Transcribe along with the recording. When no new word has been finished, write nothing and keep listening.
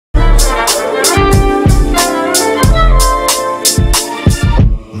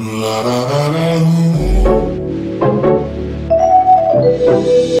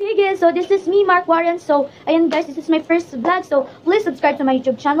Aquarian. So, ayan guys, this is my first vlog. So, please subscribe to my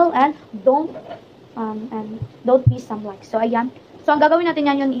YouTube channel and don't miss some likes. So, ayan. So, ang gagawin natin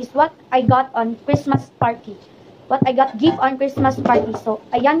yan yun is what I got on Christmas party. What I got gift on Christmas party. So,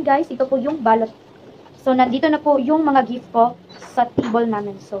 ayan guys, ito po yung balot. So, nandito na po yung mga gift ko sa table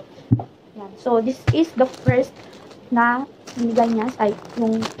namin. So, ayan. So, this is the first na binigay niya. Ay,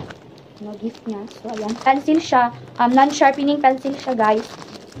 yung gift niya. So, ayan. Pencil siya. Non-sharpening pencil siya, guys.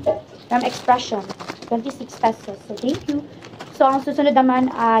 From Expression. 26 pesos. So, thank you. So, ang susunod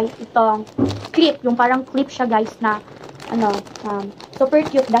naman ay itong clip. Yung parang clip siya, guys, na super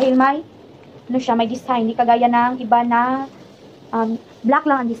cute dahil may may design. Hindi kagaya ng iba na black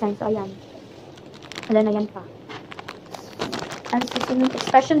lang ang design. So, ayan. Wala na yan pa. Ang susunod,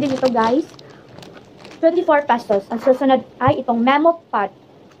 Expression din ito, guys. 24 pesos. Ang susunod ay itong memo pad.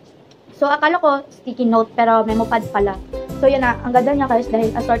 So, akala ko sticky note, pero memo pad pala. So, yan na. Ang ganda niya, guys, dahil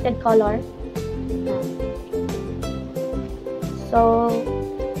assorted color. So,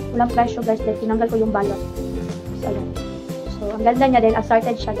 walang presyo, guys, dahil tinanggal ko yung balot. So, ayan. So, ang ganda niya dahil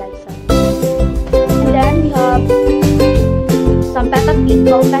assorted siya, guys. So, and then, we have some Peppa Pig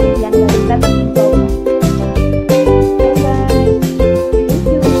ball pen. Yan, guys. Peppa Pig ball pen.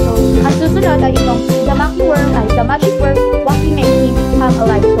 Susunod ay itong The Magic Worm Walking Make Me Come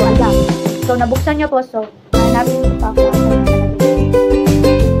Alive. So, ayan. So, nabuksan niya po. So, hanapin ko pa ako.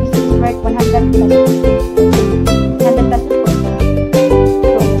 This is worth 100 pesos. 100 pesos po.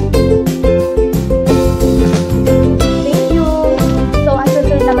 So, thank you. So, ang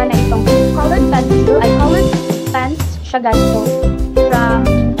susunod naman ay itong colored pencil. Ay, colored pens siya, guys. So, from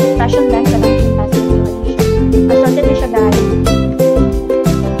Fashion Lens, 17 pesos. Assorted niya siya, guys.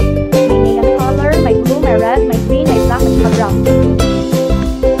 May red, may green, may black, at saka brown.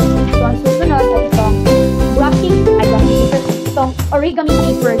 So, ang susunod ay itong wrapping, itong origami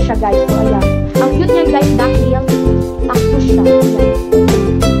paper siya, guys. So, ayan. Ang cute niya, guys, dahil cactus siya.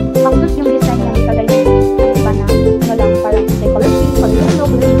 Cactus yung design niya. Hindi kagaya iba na, lang, parang color pink, color yellow,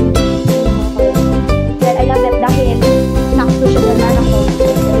 color pink. Well, I love it dahil cactus siya na ako.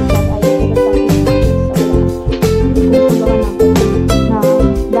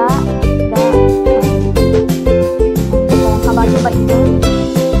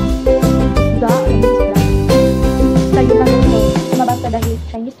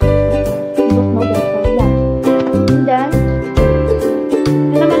 Chinese book model. So, yan. And then,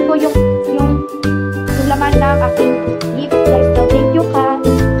 yun naman po yung laman ng aking gift, guys. So, thank you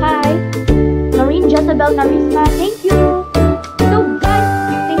kay Noreen Jezebel Narisma. Thank you. So, guys,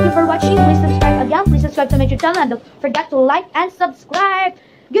 thank you for watching. Please subscribe again. Please subscribe to my YouTube channel. And don't forget to like and subscribe.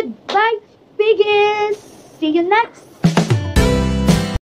 Goodbye, piggies. See you next